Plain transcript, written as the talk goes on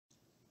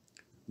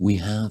We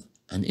have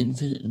an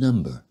infinite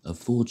number of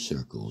Ford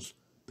circles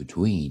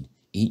between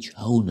each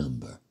whole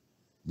number.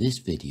 This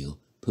video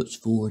puts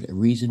forward a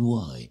reason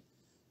why,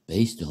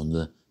 based on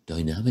the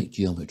dynamic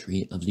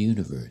geometry of the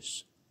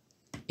universe.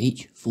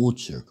 Each Ford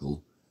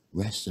circle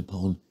rests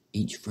upon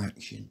each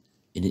fraction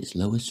in its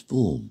lowest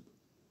form.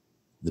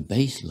 The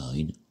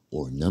baseline,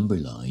 or number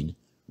line,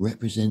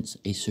 represents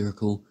a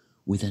circle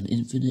with an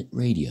infinite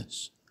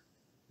radius,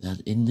 that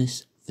in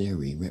this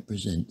theory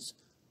represents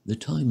the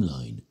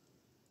timeline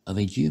of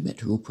a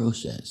geometrical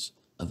process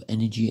of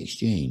energy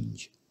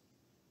exchange.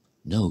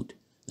 Note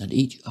that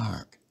each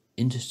arc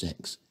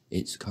intersects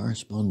its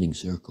corresponding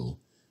circle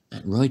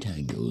at right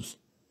angles,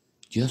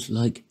 just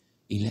like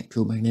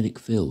electromagnetic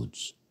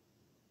fields.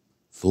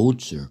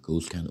 Ford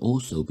circles can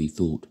also be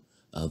thought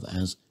of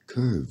as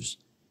curves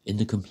in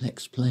the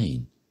complex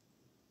plane.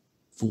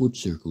 Ford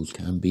circles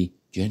can be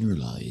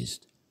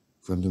generalized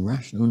from the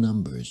rational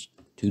numbers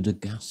to the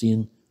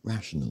Gaussian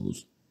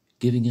rationals,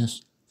 giving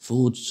us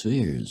Ford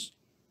spheres.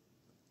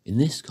 In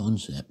this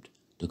concept,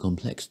 the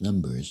complex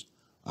numbers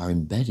are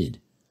embedded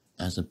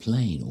as a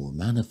plane or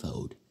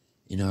manifold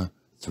in our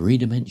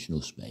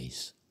three-dimensional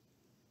space.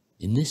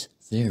 In this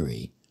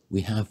theory,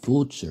 we have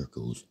Ford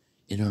circles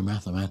in our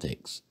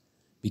mathematics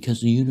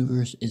because the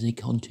universe is a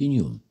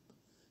continuum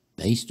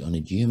based on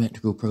a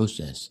geometrical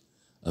process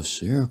of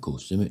spherical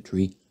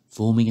symmetry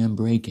forming and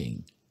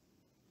breaking.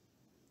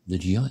 The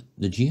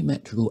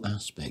geometrical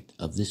aspect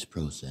of this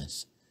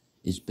process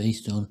is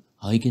based on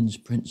Huygens'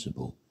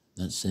 principle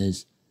that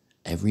says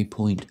every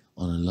point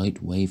on a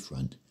light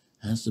wavefront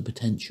has the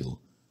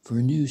potential for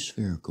a new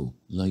spherical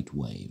light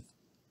wave.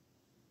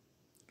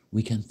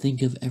 We can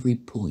think of every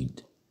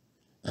point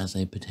as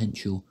a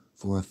potential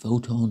for a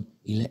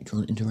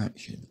photon-electron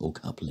interaction or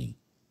coupling.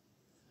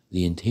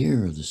 The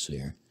interior of the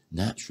sphere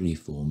naturally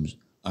forms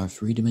our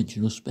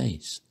three-dimensional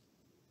space.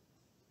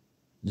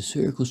 The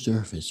spherical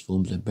surface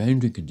forms a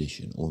boundary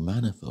condition or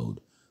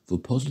manifold for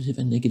positive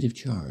and negative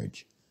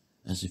charge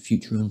as the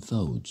future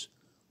unfolds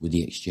with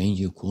the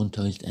exchange of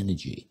quantized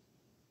energy.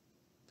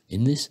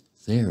 In this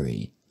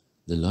theory,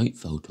 the light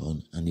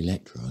photon and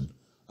electron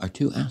are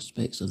two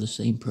aspects of the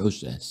same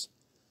process.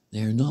 They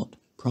are not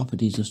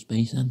properties of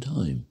space and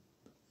time.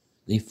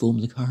 They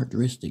form the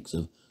characteristics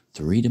of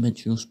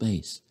three-dimensional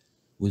space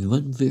with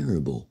one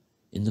variable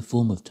in the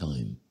form of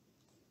time.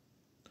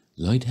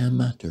 Light and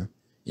matter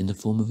in the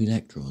form of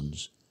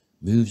electrons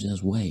moves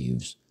as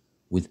waves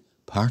with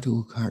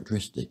particle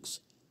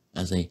characteristics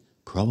as a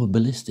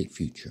probabilistic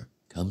future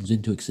comes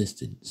into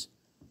existence,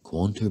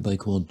 quantum by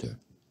quantum,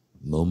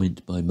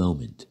 moment by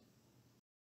moment.